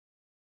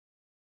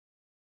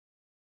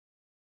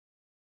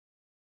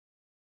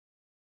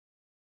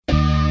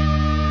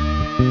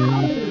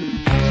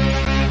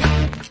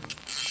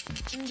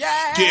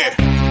Yeah.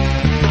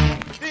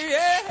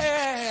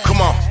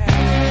 Come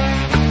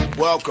on.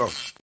 Welcome.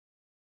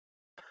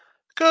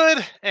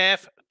 Good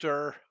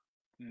afternoon.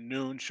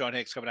 Sean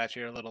Higgs coming at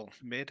you here a little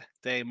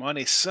midday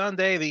money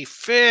Sunday, the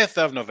 5th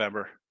of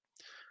November.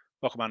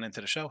 Welcome on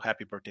into the show.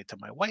 Happy birthday to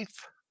my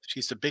wife.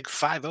 She's the big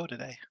 5-0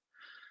 today.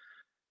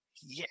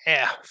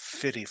 Yeah,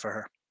 fitty for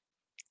her.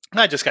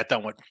 I just got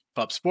done with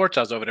Pub Sports.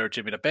 I was over there with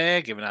Jimmy the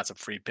Bag, giving out some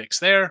free picks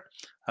there.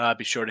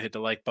 Be sure to hit the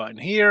like button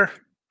here.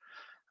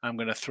 I'm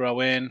going to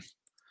throw in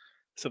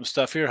some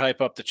stuff here,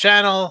 hype up the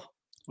channel.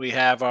 We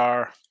have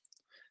our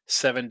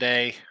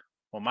 7-day,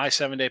 well, my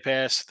 7-day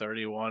pass,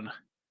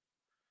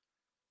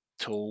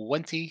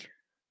 31.20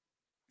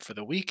 for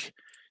the week.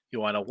 You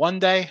want a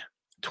 1-day,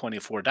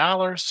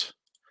 $24.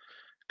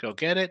 Go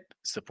get it.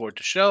 Support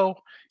the show.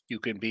 You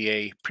can be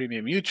a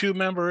premium YouTube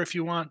member if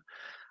you want.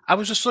 I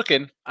was just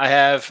looking. I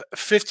have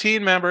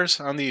 15 members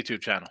on the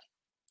YouTube channel.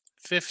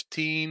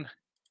 15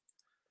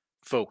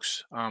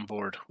 folks on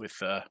board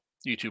with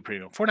YouTube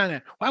Premium.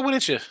 $4.99. Why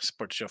wouldn't you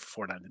support the show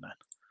for $4.99? What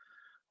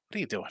are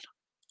you doing?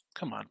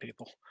 Come on,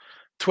 people.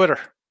 Twitter,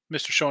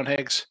 Mr. Sean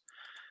Higgs.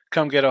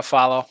 Come get a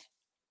follow.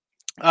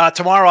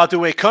 Tomorrow I'll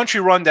do a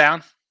country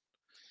rundown.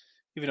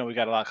 Even though we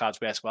got a lot of college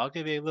basketball, I'll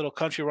give you a little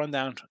country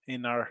rundown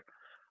in our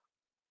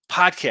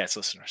podcast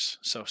listeners.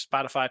 So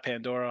Spotify,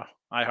 Pandora,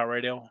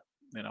 iHeartRadio,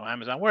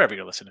 Amazon, wherever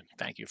you're listening.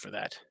 Thank you for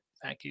that.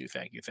 Thank you.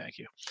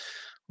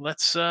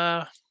 Let's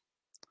we'll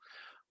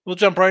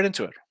jump right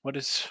into it.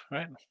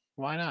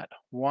 Why not?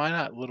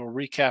 A little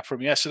recap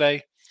from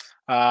yesterday.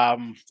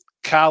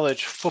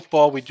 College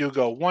football, we do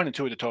go 1 and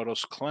 2 with the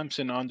totals.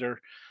 Clemson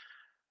under,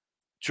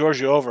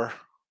 Georgia over,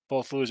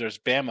 both losers.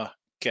 Bama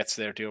gets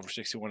there to over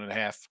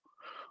 61.5.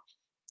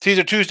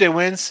 Teaser Tuesday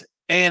wins.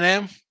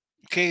 A&M,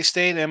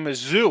 K-State, and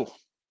Mizzou,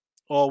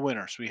 all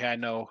winners. We had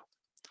no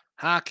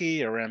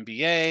hockey or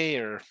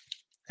NBA or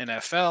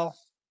NFL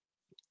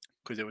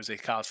because it was a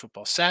college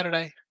football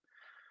Saturday.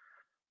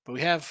 But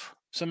we have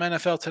some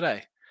NFL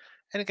today.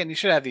 And again, you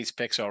should have these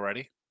picks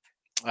already.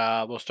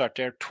 We'll start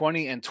there.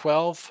 20 and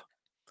 12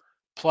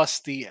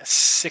 plus the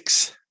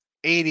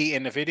 680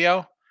 in the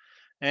video.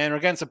 And we're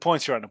getting some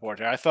points here on the board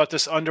here. I thought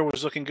this under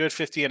was looking good,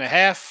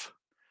 50.5.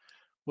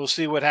 We'll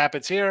see what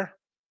happens here.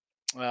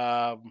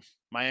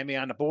 Miami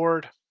on the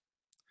board.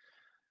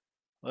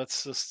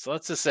 Let's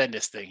just end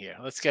this thing here.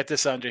 Let's get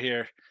this under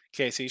here.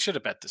 Casey, you should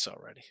have bet this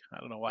already. I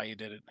don't know why you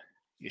didn't.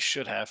 You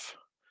should have.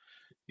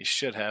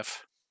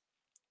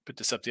 Put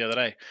this up the other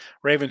day.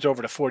 Ravens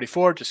over to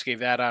 44. Just gave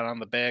that out on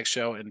the Bag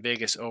Show. In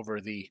Vegas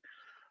over the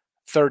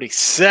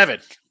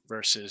 37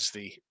 versus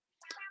the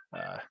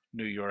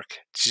New York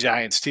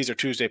Giants. Teaser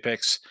Tuesday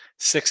picks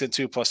 6 and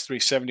 2 plus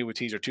 370 with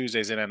Teaser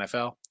Tuesdays in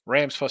NFL.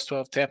 Rams plus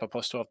 12, Tampa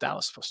plus 12,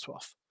 Dallas plus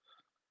 12.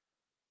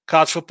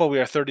 College football,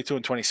 we are 32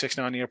 and 26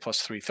 now in the year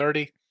plus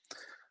 330.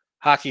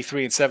 Hockey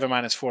 3 and 7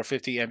 minus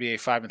 450. NBA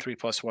 5 and 3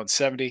 plus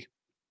 170.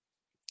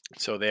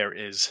 So there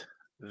is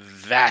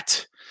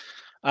that.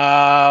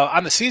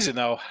 On the season,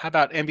 though, how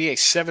about NBA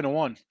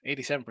 7-1,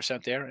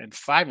 87% there, and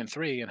 5 and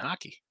 3 in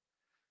hockey,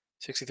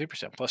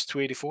 63%, plus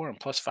 284 and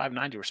plus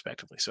 590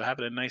 respectively. So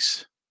having a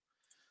nice,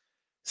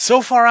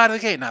 so far out of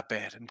the gate, not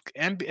bad.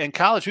 And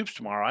college hoops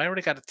tomorrow. I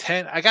already got a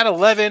 10. I got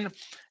 11,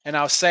 and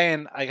I was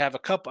saying I have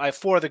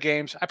 4 other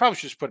games. I probably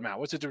should just put them out.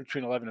 What's the difference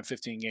between 11 and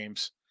 15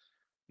 games?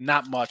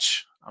 Not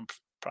much. I'm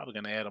probably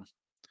going to add them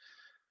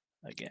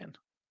again.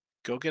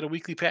 Go get a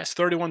weekly pass,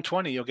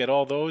 31.20. You'll get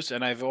all those,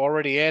 and I've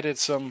already added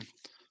some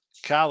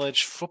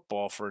college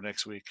football for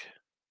next week.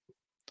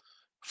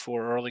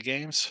 4 early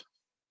games.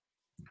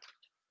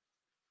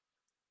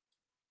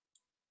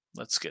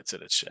 Let's get to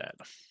the chat.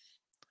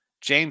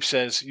 James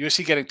says,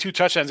 USC getting 2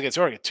 touchdowns against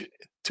Oregon.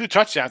 Two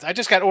touchdowns. I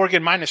just got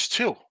Oregon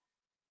 -2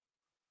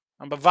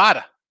 on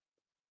Bovada.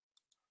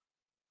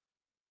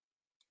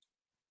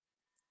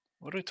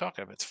 What are we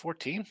talking about? It's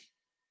 14?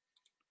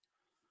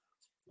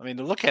 I mean,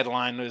 the look-ahead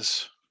line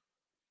was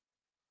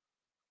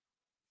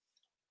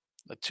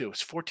a 2.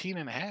 It's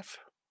 14.5.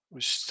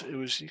 It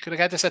was. You could have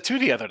got this at 2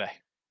 the other day.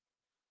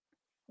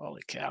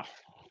 Holy cow!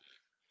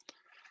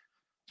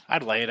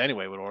 I'd lay it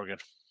anyway with Oregon.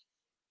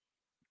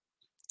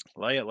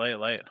 Lay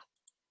it.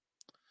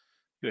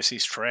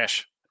 USC's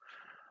trash.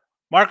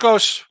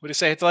 Marcos, what do you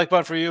say? Hit the like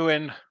button for you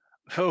in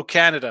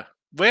Canada.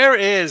 Where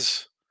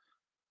is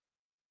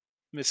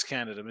Miss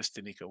Canada, Miss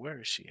Danica?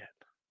 Where is she at?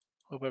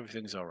 Hope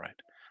everything's all right.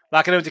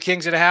 Locking in with the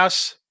Kings in the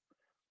house.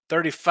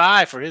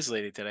 35 for his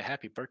lady today.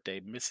 Happy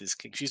birthday, Mrs.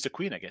 King. She's the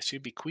queen, I guess.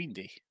 She'd be Queen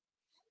D.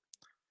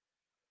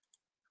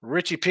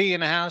 Richie P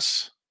in the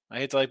house. I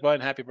hit the like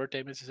button. Happy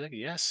birthday, Mrs. King.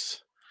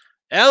 Yes.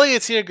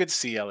 Elliot's here. Good to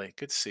see you, Elliot.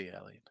 Good to see you,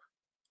 Elliot.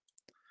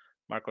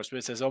 Marco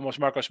Smith says, almost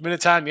Marco Smith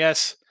time.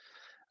 Yes.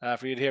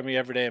 For you to hear me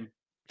every day.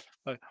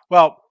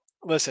 Well,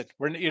 listen,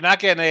 you're not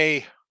getting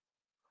a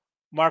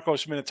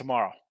Marcos Minute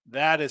tomorrow.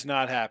 That is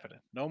not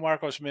happening. No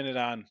Marcos Minute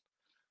on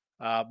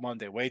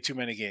Monday. Way too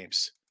many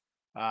games.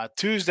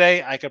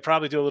 Tuesday, I could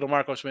probably do a little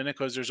Marcos Minute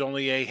because there's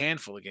only a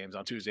handful of games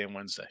on Tuesday and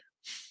Wednesday.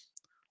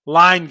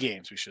 Line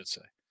games, we should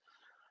say.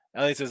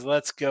 Elliot says,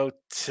 let's go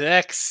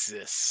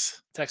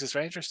Texas. Texas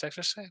Rangers,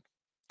 Texas fan.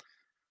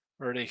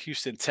 or the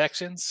Houston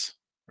Texans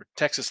or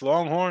Texas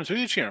Longhorns? Who are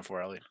you cheering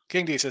for, Elliot?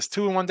 King D says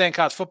 2-1 day in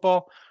college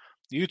football.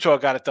 Utah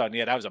got it done.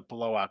 Yeah, that was a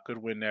blowout. Good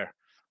win there.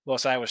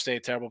 Lost Iowa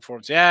State, terrible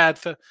performance. Yeah,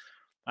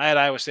 I had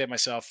Iowa State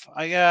myself.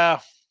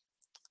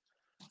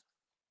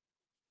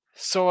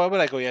 So where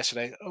did I go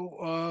yesterday?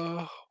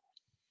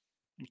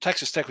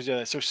 Texas Tech was the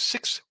other. So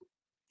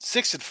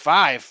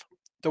 6-5.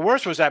 The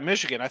worst was at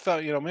Michigan. I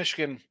thought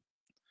Michigan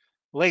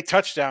late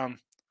touchdown.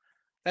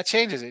 That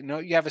changes it.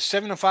 You have a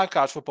 7-5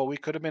 college football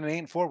week. Could have been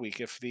an 8-4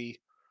 week if the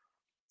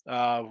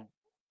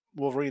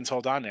Wolverines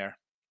hold on there.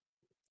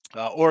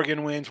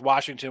 Oregon wins.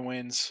 Washington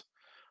wins.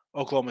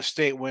 Oklahoma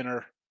State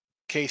winner.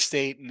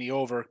 K-State and the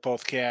over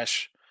both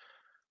cash.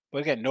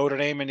 But again, Notre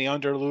Dame and the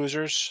under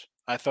losers.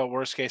 I thought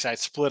worst case I'd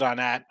split on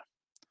that.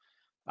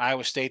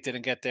 Iowa State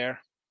didn't get there.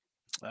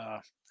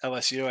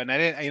 LSU, and I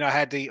didn't. I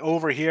had the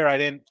over here. I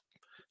didn't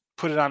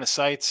put it on the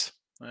sites.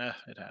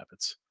 It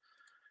happens.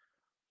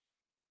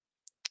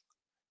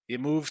 You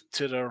moved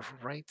to the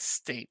right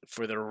state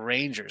for the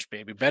Rangers,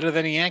 baby. Better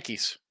than the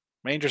Yankees.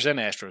 Rangers and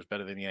Astros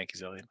better than the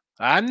Yankees, Elliot.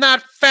 I'm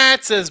not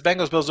fat, says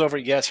Bengals Bills over.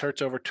 Yes,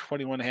 Hurts over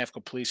 21.5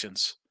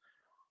 completions.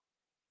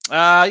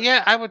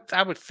 Yeah,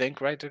 I would think,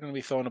 right? They're going to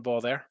be throwing the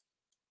ball there.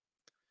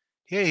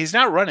 Yeah, he's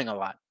not running a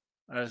lot,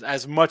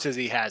 as much as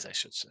he has, I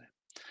should say.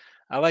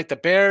 I like the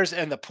Bears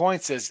and the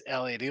points, says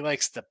Elliot. He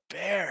likes the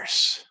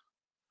Bears.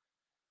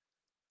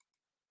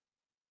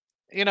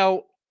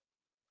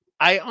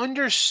 I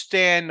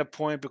understand the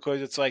point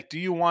because it's like, do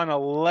you want to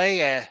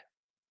lay a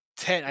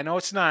 10? I know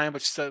it's 9,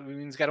 but still, it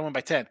means he's got to win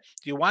by 10. Do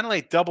you want to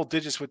lay double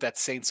digits with that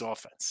Saints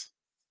offense?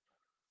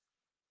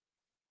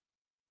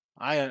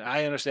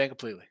 I understand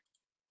completely.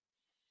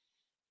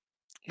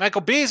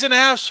 Michael B is in the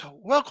house.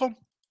 Welcome.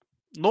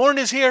 Lauren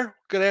is here.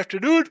 Good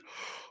afternoon.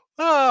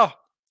 4-3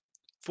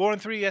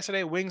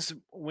 yesterday. Wings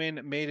win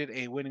made it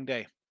a winning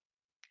day.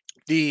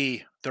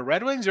 The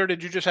Red Wings, or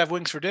did you just have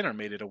wings for dinner?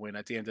 Made it a win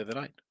at the end of the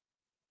night.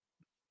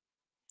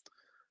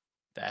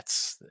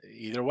 That's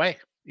either way.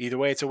 Either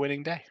way, it's a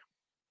winning day.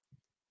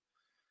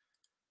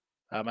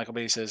 Michael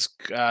B says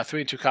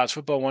 3-2 college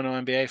football,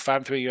 1-0 NBA,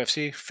 5-3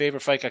 UFC.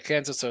 Favorite fight got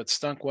canceled, so it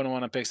stunk.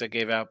 1-1 on picks I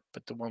gave out,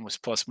 but the one was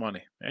plus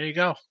money. There you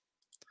go.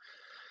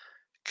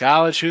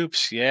 College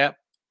hoops, yep,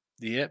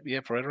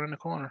 right around the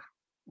corner.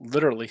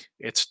 Literally,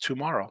 it's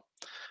tomorrow.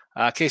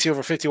 Casey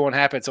over 51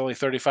 half. It's only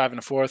 35 in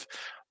the fourth.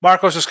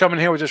 Marcos is coming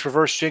here with this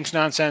reverse jinx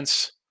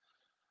nonsense.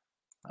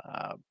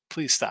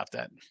 Please stop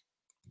that.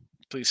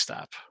 Please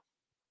stop.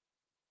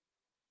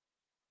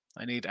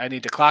 I need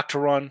the clock to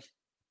run.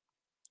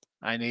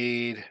 I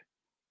need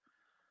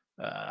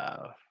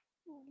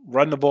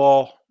run the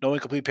ball, no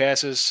incomplete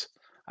passes.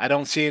 I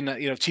don't see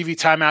TV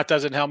timeout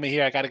doesn't help me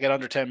here. I got to get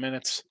under 10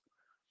 minutes.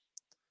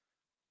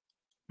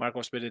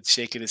 Marcos Minute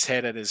shaking his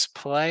head at his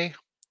play.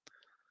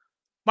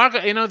 Marco,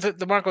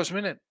 the Marcos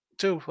Minute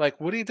too. Like,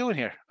 what are you doing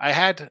here? I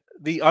had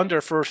the under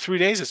for 3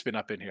 days. It's been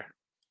up in here.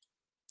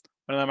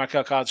 One of the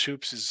Markel College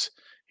hoops is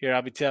here.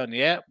 I'll be telling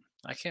you. Yeah,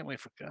 I can't wait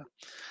for.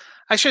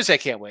 I should say I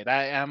can't wait.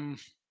 I am.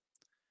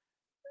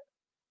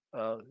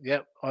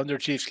 Under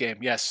Chiefs game.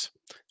 Yes.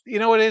 You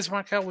know what it is,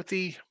 Markel, with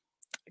the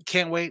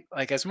can't wait.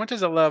 Like, as much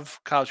as I love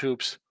college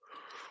hoops,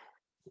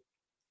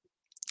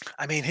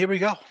 I mean, here we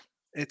go.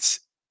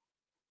 It's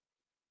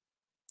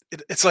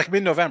like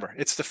mid-November.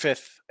 It's the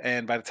 5th,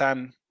 and by the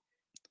time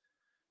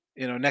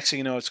next thing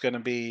you know, it's going to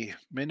be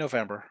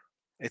mid-November.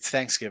 It's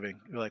Thanksgiving.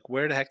 You're like,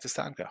 where the heck does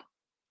time go?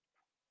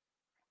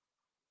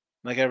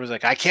 Like, everyone's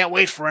like, I can't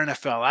wait for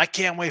NFL. I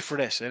can't wait for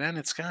this, and then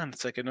it's gone.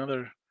 It's like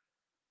another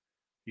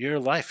year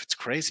of life. It's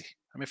crazy.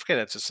 I mean, forget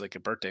it's just like a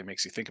birthday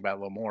makes you think about it a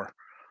little more.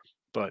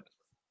 But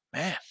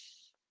man,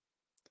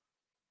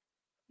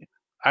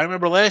 I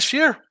remember last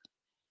year,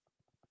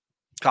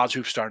 college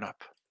hoops starting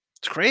up.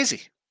 It's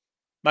crazy.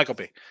 Michael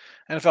B.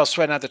 NFL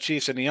sweating out the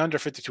Chiefs and the under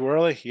 52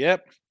 early.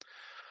 Yep.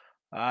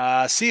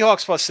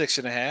 Seahawks plus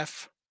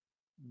 6.5.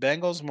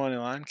 Bengals money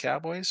line.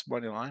 Cowboys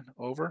money line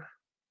over.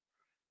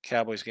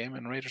 Cowboys game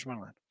and Raiders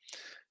money line.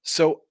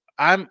 So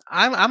I'm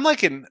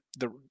liking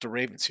the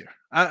Ravens here.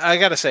 I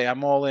gotta say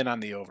I'm all in on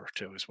the over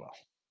too as well.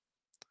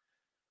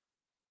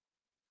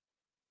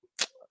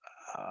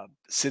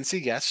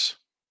 Cincy, yes.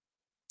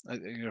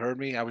 You heard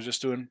me. I was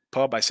just doing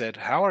pub. I said,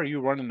 how are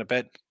you running the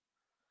bet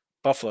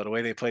Buffalo the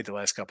way they played the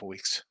last couple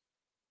weeks?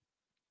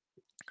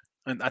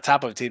 And on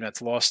top of a team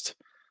that's lost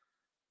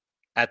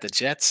at the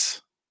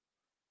Jets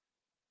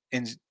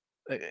in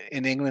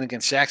England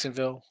against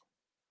Jacksonville.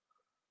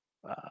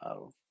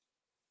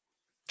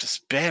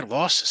 Just bad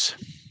losses.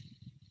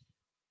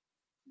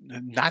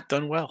 Not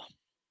done well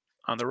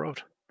on the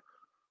road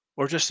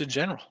or just in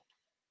general.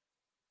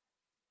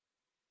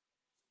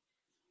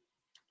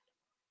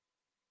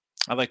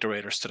 I like the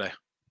Raiders today.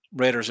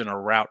 Raiders in a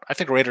rout. I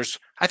think the Raiders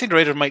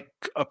might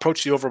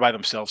approach the over by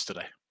themselves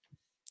today.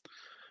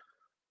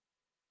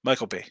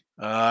 Michael B.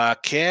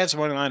 Cavs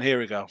money line. Here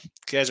we go.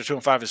 Cavs are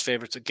 2-5 as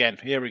favorites again.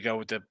 Here we go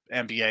with the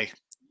NBA.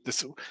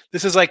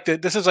 This is like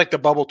the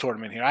bubble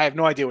tournament here. I have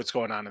no idea what's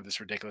going on in this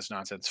ridiculous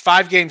nonsense.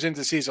 5 games into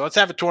the season. Let's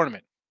have a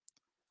tournament.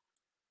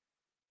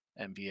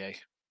 NBA.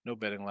 No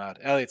betting allowed.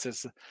 Elliot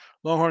says the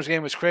Longhorns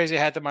game was crazy.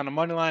 I had them on the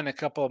money line and a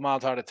couple of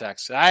mild heart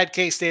attacks. I had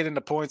K-State in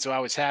the points, so I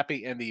was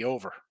happy, and the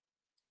over.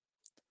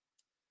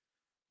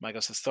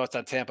 Michael says thoughts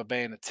on Tampa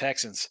Bay and the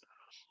Texans.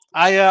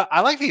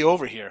 I like the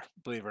over here,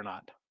 believe it or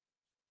not.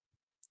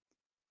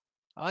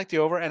 I like the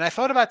over, and I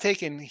thought about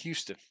taking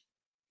Houston.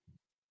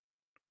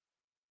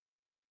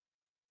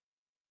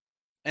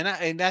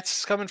 And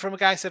that's coming from a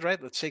guy who said,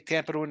 right, let's take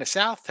Tampa to win the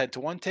South,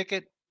 10-1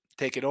 ticket,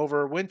 take it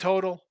over win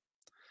total.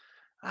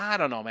 I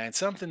don't know, man.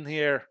 Something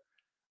here.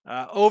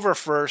 Over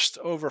first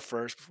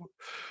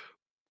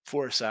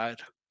for a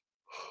side.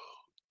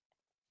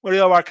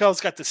 Well,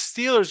 Markel's got the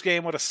Steelers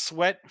game with a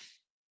sweat.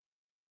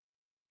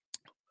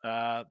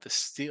 Did the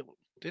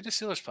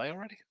Steelers play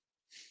already?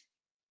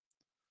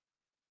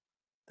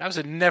 That was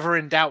a never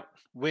in doubt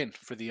win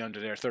for the under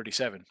there,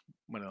 37.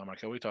 What are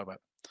we talking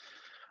about?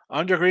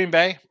 Under Green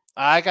Bay.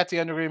 I got the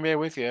under Green Bay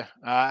with you.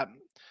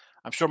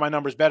 I'm sure my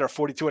number's better,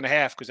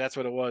 42.5, because that's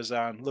what it was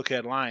on Look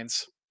Ahead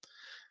Lines.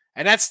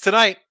 And that's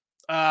tonight.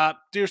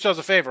 Do yourselves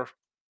a favor.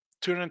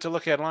 Tune in to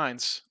Look Ahead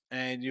Lines,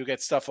 and you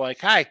get stuff like,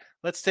 hi,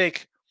 let's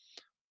take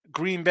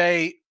Green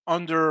Bay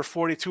under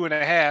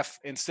 42.5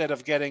 instead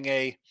of getting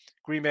a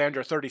Green Bay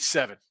under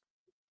 37.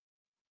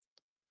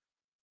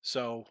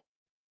 So,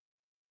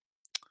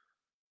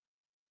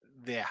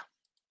 yeah,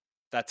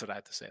 that's what I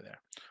have to say there.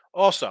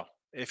 Also,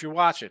 if you're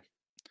watching,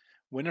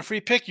 Win a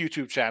Free Pick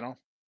YouTube channel.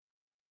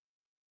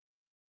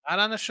 Not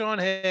on the Sean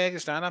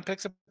Higgs, not on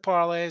Picks and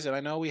Parlays, and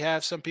I know we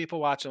have some people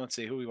watching. Let's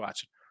see, who are we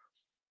watching?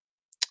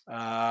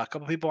 A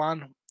couple people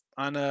on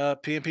the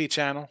PMP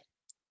channel.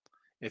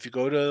 If you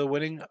go to the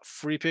Winning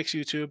Free Picks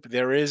YouTube,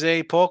 there is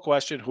a poll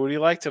question. Who do you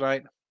like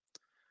tonight?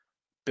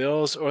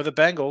 Bills or the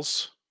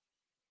Bengals?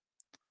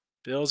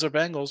 Bills or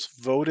Bengals?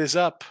 Vote is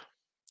up.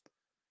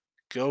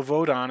 Go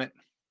vote on it.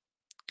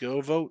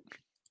 Go vote.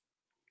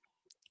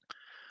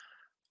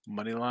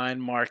 Moneyline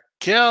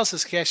Markel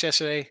says cash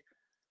yesterday.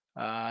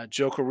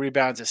 Joker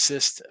rebounds,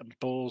 assist,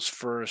 Bulls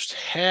first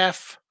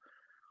half.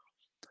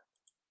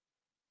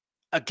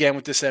 Again,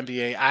 with this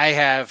NBA, I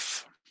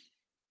have.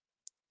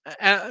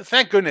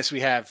 Thank goodness we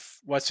have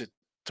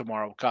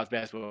tomorrow, college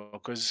basketball,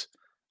 because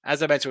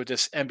as I mentioned with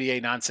this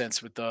NBA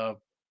nonsense with the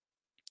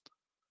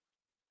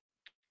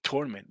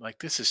tournament, like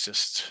this is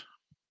just.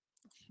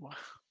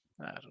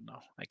 I don't know.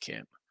 I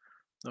can't.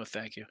 No,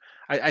 thank you.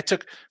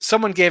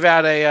 Someone gave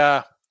out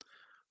a.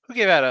 Who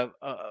gave out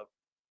a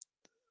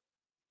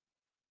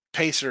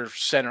Pacer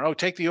center? Oh,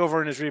 take the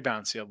over in his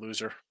rebounds, you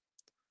loser.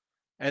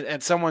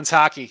 And someone's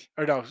hockey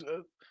or no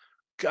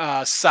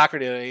soccer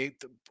today.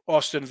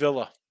 Austin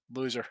Villa,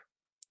 loser.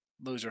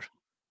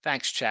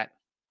 Thanks, chat.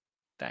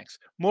 Thanks.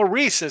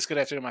 Maurice says good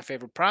afternoon. My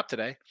favorite prop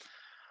today.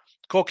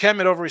 Cole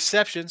Kemet over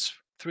receptions,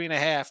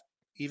 3.5,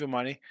 even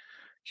money.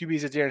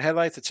 QB's a deer in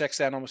headlights. It checks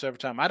down almost every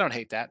time. I don't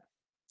hate that.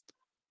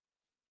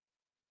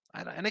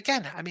 And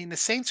again, I mean, the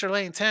Saints are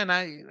laying 10.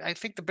 I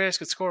think the Bears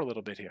could score a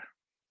little bit here.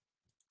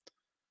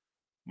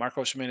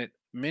 Marco Schmidt,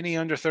 mini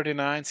under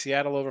 39.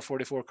 Seattle over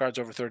 44. Cards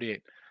over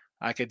 38.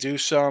 I could do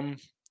some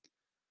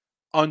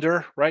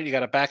under, right? You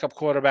got a backup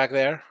quarterback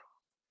there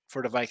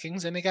for the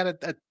Vikings, and they got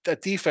a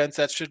defense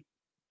that should.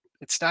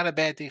 It's not a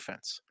bad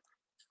defense.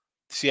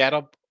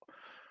 Seattle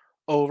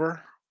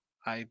over.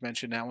 I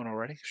mentioned that one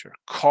already. Sure.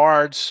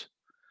 Cards.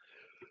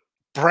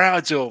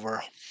 Browns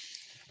over.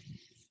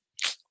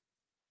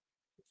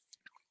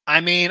 I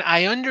mean,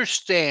 I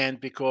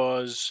understand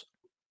because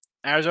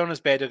Arizona's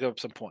bad to give up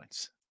some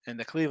points, and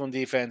the Cleveland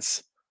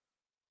defense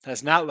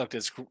has not looked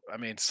as. I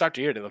mean, start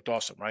the year they looked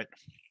awesome, right?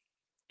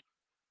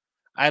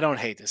 I don't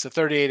hate this. A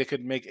 38,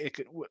 a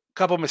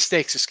couple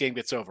mistakes, this game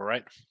gets over,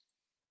 right?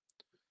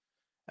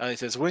 He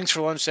says wings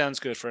for lunch sounds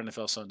good for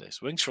NFL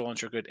Sundays. Wings for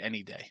lunch are good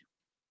any day.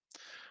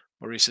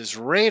 Maurice says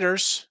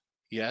Raiders,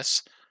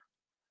 yes.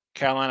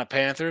 Carolina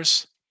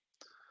Panthers.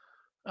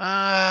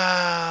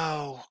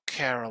 Oh,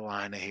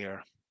 Carolina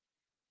here.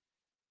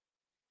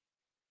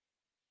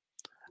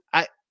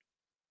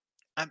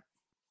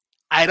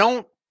 I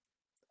don't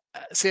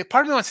see.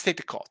 Part of me wants to take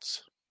the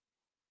Colts,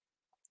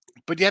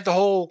 but you have the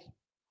whole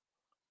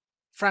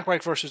Frank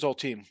Reich versus old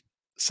team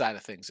side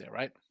of things there,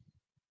 right?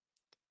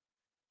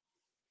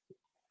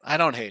 I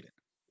don't hate it.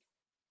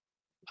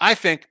 I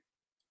think.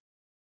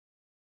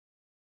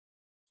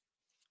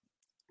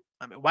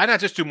 I mean, why not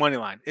just do money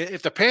line?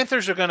 If the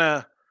Panthers are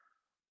gonna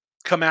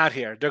come out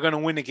here, they're gonna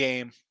win the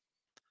game,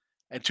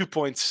 and 2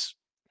 points,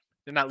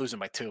 they're not losing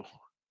by 2.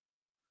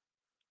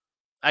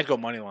 I'd go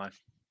money line.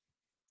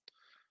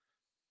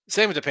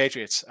 Same with the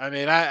Patriots. I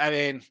mean,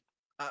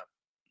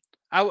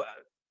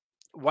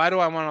 why do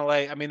I want to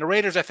lay? I mean, the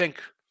Raiders, I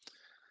think,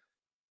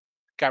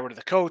 got rid of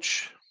the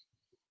coach.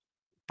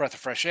 Breath of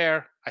fresh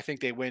air. I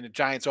think they win. The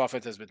Giants'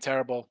 offense has been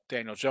terrible.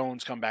 Daniel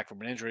Jones come back from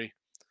an injury.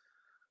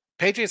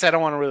 Patriots, I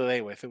don't want to really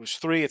lay with. It was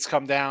 3. It's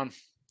come down.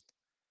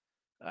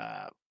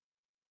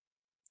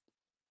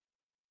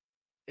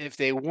 If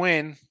they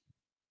win,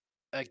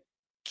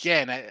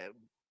 again,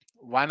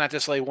 why not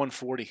just lay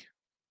 140?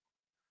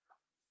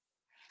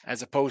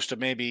 As opposed to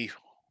maybe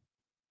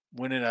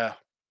winning a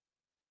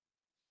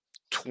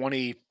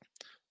 20,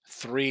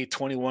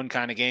 3-21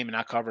 kind of game and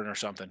not covering or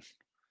something.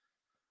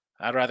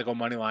 I'd rather go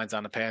money lines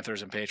on the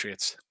Panthers and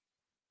Patriots.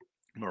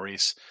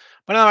 Maurice.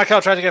 But now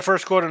Michael tried to get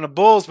first quarter in the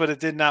Bulls, but it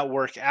did not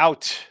work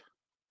out.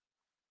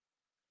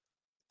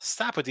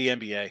 Stop with the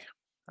NBA.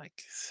 Like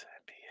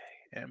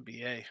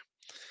NBA.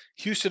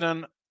 Houston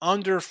on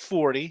under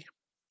 40.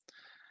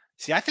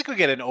 See, I think we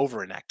get an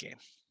over in that game.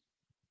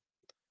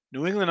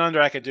 New England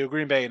under, I could do.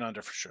 Green Bay and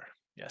under for sure.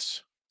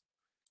 Yes.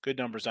 Good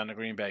numbers on the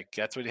Green Bay.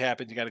 That's what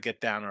happened. You got to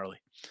get down early.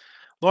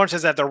 Lawrence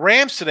says that the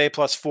Rams today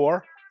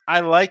 +4. I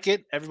like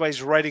it.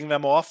 Everybody's writing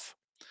them off.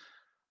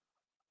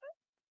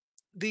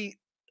 The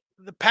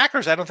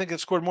Packers, I don't think have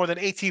scored more than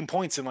 18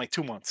 points in like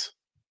 2 months.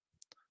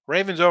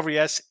 Ravens over,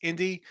 yes.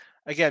 Indy,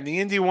 again, the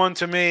Indy one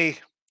to me,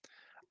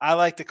 I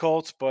like the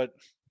Colts, but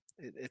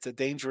it's a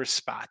dangerous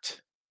spot.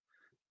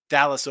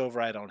 Dallas over,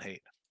 I don't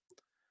hate.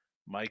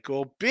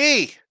 Michael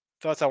B.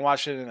 Thoughts on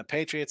Washington and the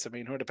Patriots? I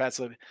mean, who are the Pats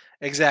living?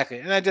 Exactly.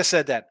 And I just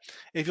said that.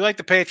 If you like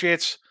the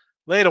Patriots,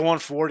 lay to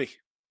 140.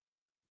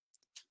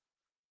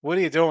 What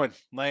are you doing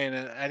laying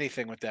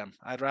anything with them?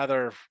 I'd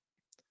rather,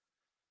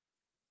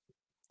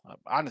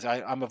 honestly,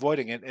 I'm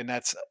avoiding it. And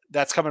that's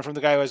coming from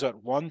the guy who has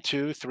what, 1,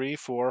 2, 3,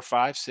 4,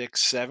 5,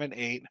 6, 7,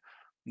 8,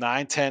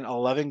 9, 10,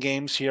 11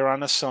 games here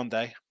on a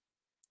Sunday.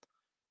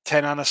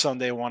 10 on a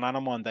Sunday, 1 on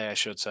a Monday, I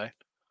should say.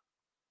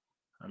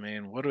 I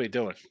mean, what are we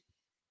doing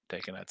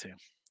taking that team?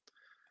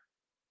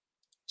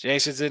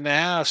 Jason's in the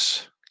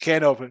house.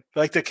 Can open.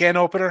 Like the can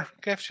opener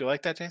gift? You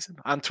like that, Jason?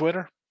 On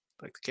Twitter?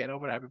 Like the can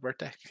opener? Happy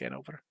birthday, can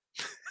opener.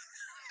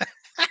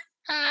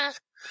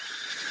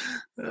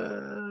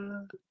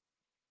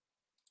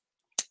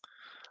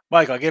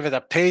 Mike, I'll give it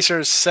a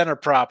Pacers center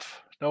prop.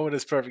 No one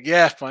is perfect.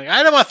 Yeah, Mike.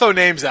 I don't want to throw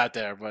names out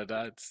there, but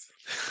it's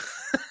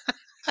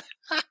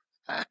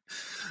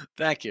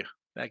thank you.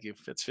 Thank you.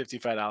 If it's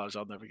 $55,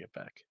 I'll never get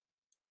back.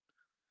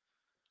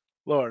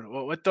 Lord,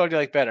 what dog do you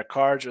like better,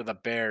 Cards or the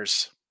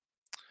Bears?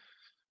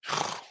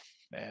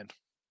 Man.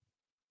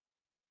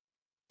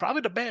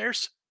 Probably the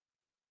Bears.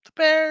 The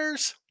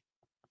Bears.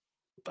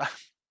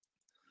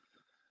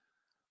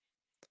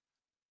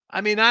 I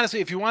mean,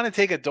 honestly, if you want to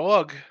take a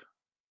dog,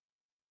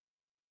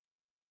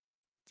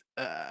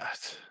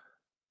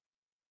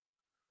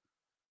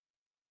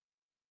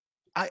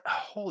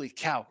 holy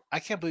cow. I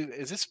can't believe,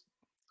 is this,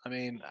 I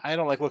mean, I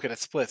don't like looking at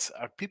splits.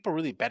 Are people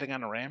really betting on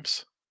the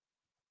Rams?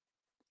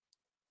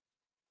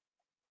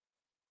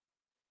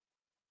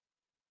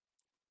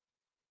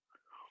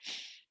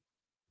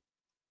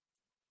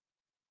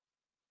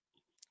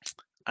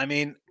 I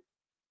mean,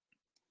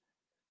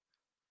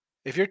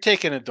 if you're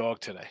taking a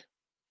dog today,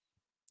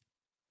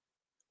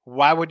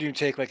 why would you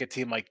take like a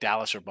team like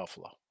Dallas or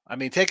Buffalo? I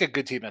mean, take a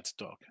good team that's a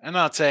dog. I'm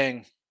not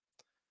saying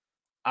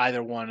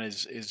either one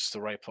is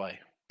the right play,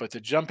 but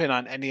to jump in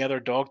on any other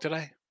dog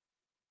today,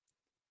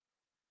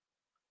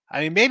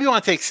 I mean, maybe you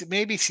want to take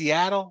maybe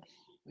Seattle.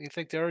 You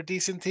think they're a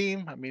decent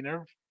team? I mean,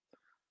 they're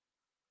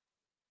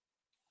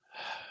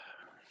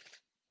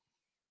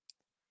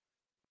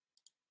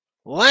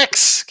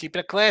Lex, keep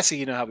it classy.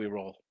 You know how we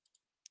roll.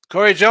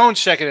 Corey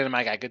Jones checking in,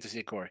 my guy. Good to see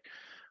you, Corey.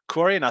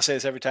 Corey, and I'll say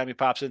this every time he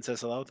pops in,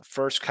 says hello. The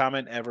first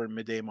comment ever in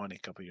Midday Money a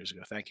couple years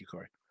ago. Thank you,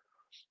 Corey.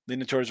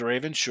 Leaning towards the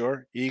Ravens,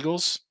 sure.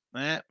 Eagles,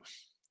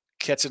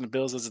 catching the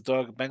Bills as a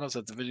dog. Bengals,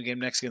 that's the division game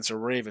next against the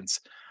Ravens.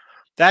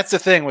 That's the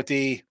thing with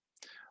the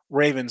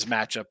Ravens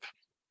matchup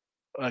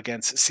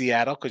against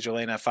Seattle, because you're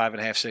laying at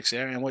 5.5, 6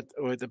 there, and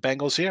with the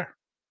Bengals here.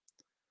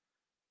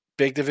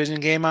 Big division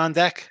game on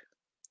deck.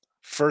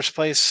 First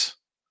place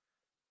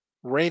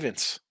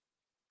Ravens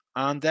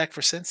on deck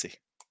for Cincy.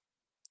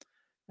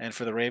 And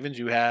for the Ravens,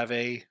 you have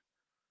a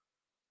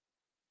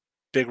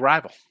big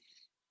rival.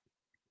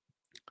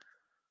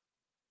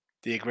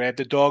 Do you grab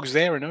the dogs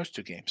there in those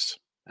two games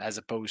as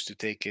opposed to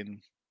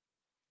taking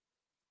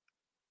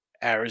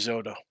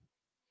Arizona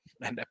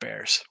and the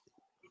Bears?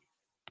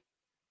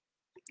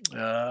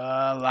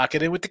 Lock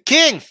it in with the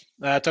King.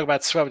 Talk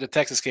about sweat with the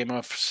Texas game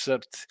up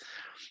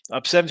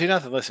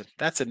 17-0. Listen,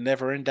 that's a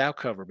never in doubt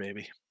cover,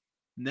 baby.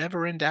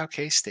 Never in doubt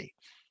K-State.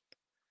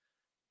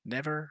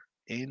 Never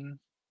in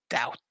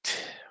doubt.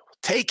 We'll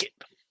take it.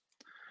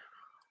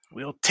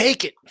 We'll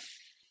take it.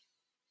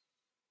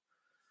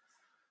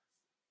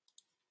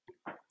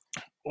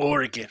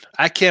 Oregon.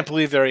 I can't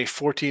believe they're a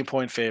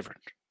 14-point favorite.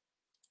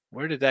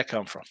 Where did that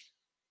come from?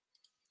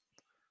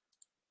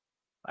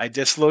 I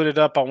just loaded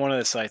up on one of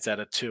the sites at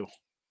a 2.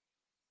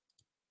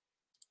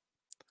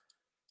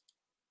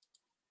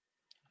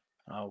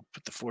 I'll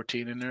put the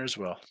 14 in there as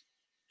well.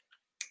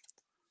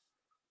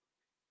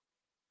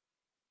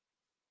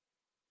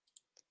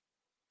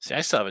 See,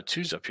 I still have a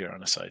 2s up here on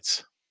the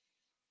sites.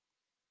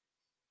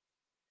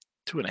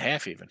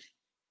 2.5 even.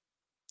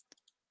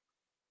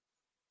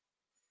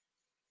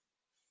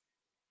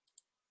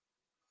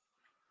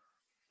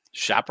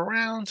 Shop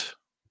around.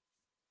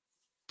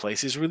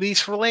 Places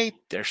released for late.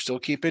 They're still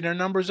keeping their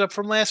numbers up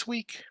from last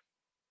week.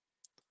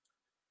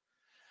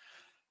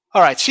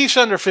 All right, Chiefs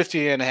under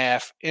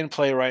 50.5 in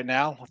play right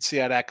now. Let's see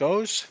how that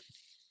goes.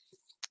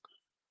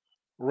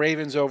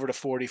 Ravens over to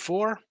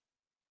 44.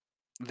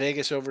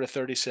 Vegas over to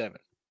 37.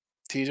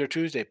 Teaser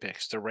Tuesday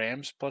picks. The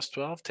Rams plus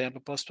 12, Tampa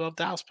plus 12,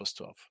 Dallas plus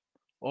 12.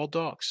 All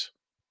dogs.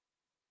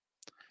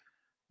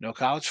 No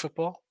college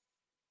football.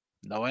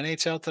 No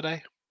NHL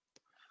today.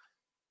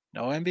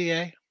 No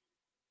NBA.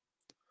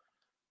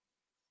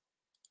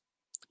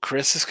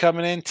 Chris is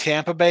coming in.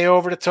 Tampa Bay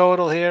over the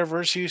total here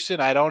versus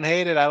Houston. I don't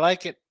hate it. I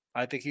like it.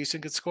 I think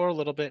Houston could score a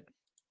little bit.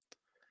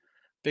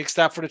 Big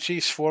stop for the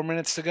Chiefs. 4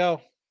 minutes to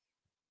go.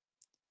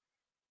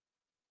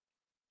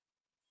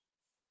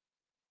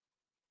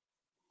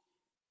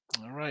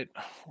 All right.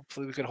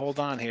 Hopefully we can hold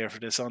on here for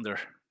this under.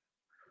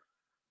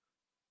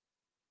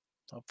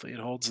 Hopefully it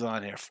holds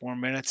on here. 4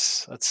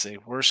 minutes. Let's see.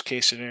 Worst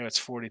case scenario, it's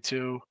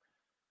 42.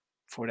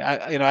 40.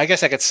 I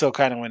guess I could still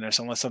kind of win this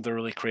unless something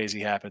really crazy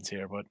happens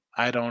here, but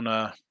I don't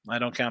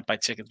count my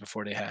chickens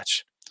before they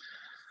hatch.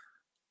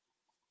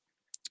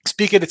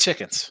 Speaking of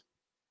chickens,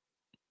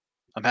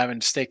 I'm having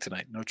steak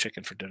tonight. No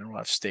chicken for dinner. We'll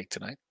have steak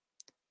tonight.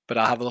 But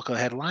I'll have a look at the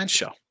headline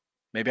show.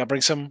 Maybe I'll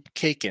bring some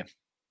cake in.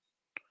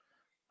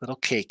 Little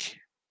cake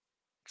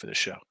for the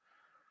show.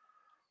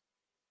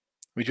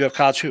 We do have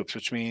college hoops,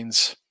 which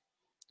means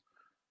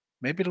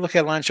maybe the look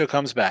at line show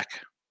comes back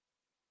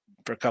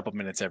for a couple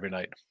minutes every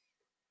night.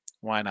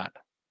 Why not?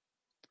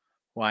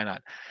 Why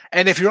not?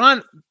 And if you're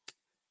on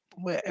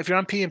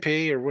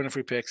P&P or Winning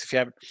Free Picks, if you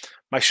have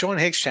my Sean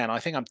Higgs channel,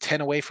 I think I'm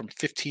 10 away from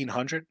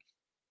 1,500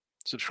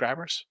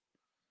 subscribers.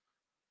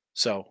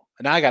 So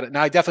now I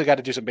definitely got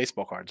to do some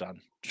baseball cards on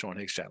Sean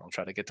Higgs channel.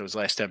 Try to get those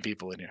last 10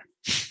 people in here.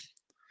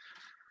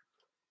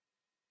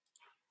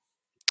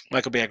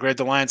 Michael B. I grabbed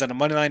the Lions on the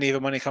money line,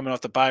 even money coming off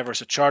the bye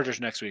versus the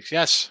Chargers next week.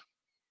 Yes.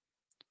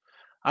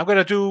 I'm going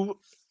to do,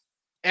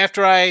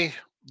 after I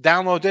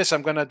download this,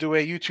 I'm going to do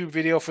a YouTube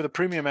video for the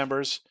premium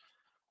members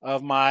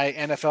of my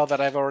NFL that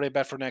I've already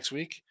bet for next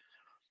week.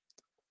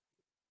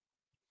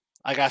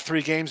 I got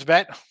 3 games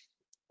bet.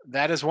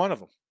 That is one of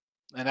them.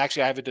 And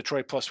actually, I have a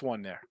Detroit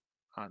 +1 there.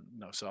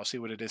 So I'll see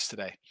what it is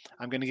today.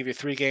 I'm going to give you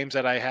 3 games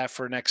that I have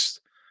for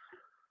next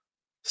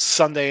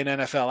Sunday in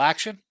NFL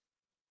action.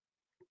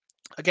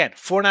 Again,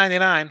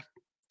 $4.99.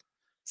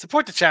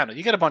 Support the channel.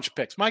 You get a bunch of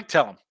picks. Mike,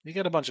 tell them. You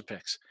get a bunch of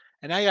picks.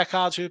 And now you got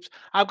college hoops.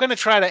 I'm going to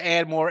try to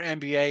add more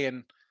NBA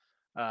and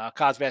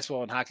college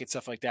basketball and hockey and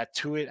stuff like that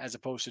to it, as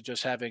opposed to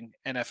just having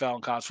NFL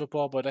and college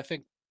football. But I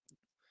think,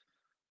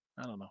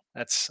 I don't know.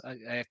 I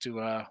have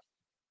to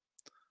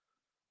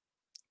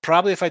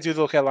probably, if I do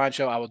the look at line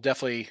show, I will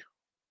definitely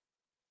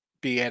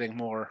be adding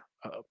more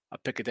a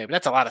pick a day. But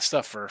that's a lot of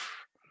stuff for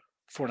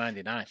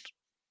 $4.99.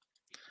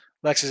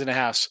 Lex is in the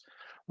house.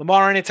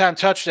 Lamar anytime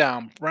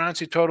touchdown. Browns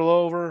who total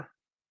over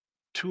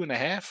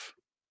 2.5.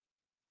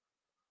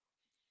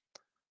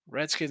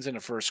 Redskins in the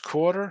first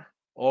quarter.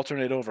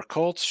 Alternate over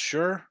Colts,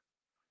 sure.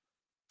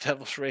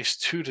 Devils race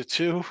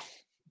 2-2.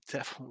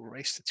 Devil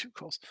race to 2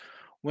 goals.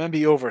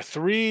 Wemby over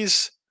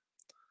 3s.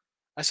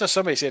 I saw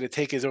somebody say to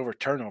take his over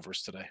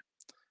turnovers today.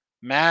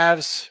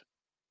 Mavs,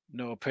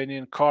 no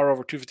opinion. Carr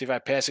over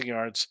 255 passing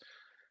yards.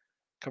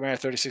 Kamara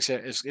 36.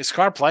 Is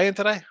Carr playing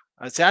today?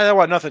 I don't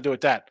want nothing to do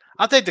with that.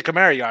 I'll take the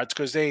Kamara yards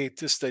because they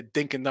just a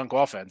dink and dunk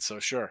offense. So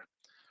sure.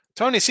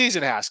 Tony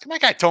Season House. Come on,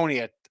 guy Tony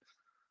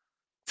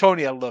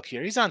a look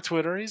here. He's on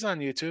Twitter. He's on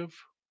YouTube.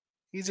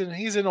 He's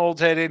an old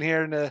head in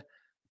here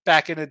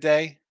back in the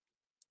day.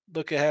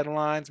 Look at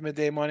headlines,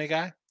 midday money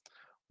guy.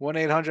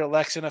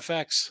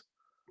 1-800-LEX-IN-FX.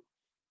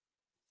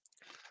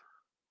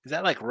 Is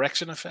that like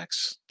Rex in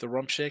Effects? The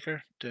rump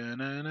shaker?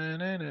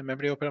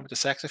 Remember to open up with the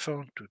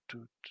saxophone?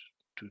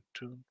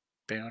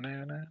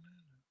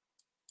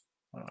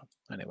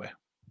 Anyway,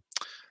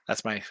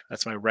 that's my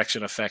Rex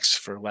in Effects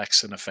for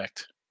Lex in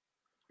Effect.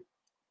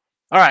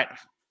 All right,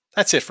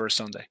 that's it for a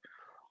Sunday.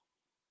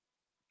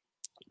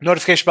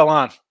 Notification bell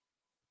on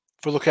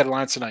for Look at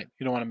Lines tonight.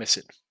 You don't want to miss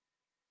it.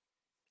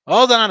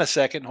 Hold on a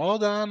second.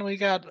 Hold on. We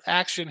got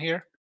action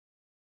here.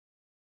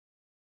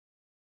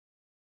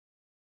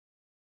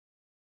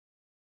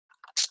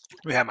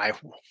 We have my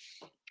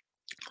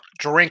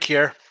drink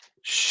here.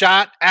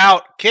 Shot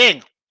out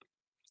King.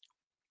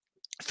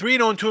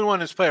 3-0 2-1 in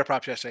his player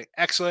props yesterday.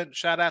 Excellent.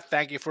 Shout out.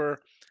 Thank you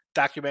for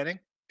documenting,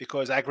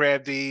 because I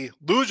grabbed the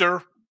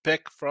loser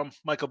pick from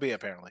Michael B,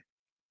 apparently.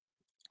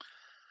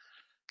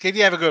 KD,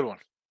 have a good one.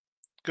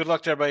 Good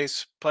luck to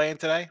everybody's playing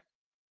today.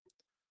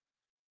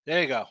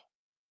 There you go.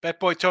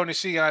 Bet boy Tony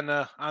C on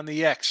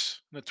the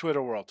X in the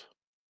Twitter world.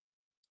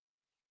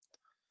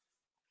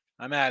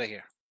 I'm out of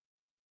here.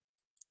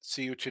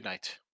 See you tonight.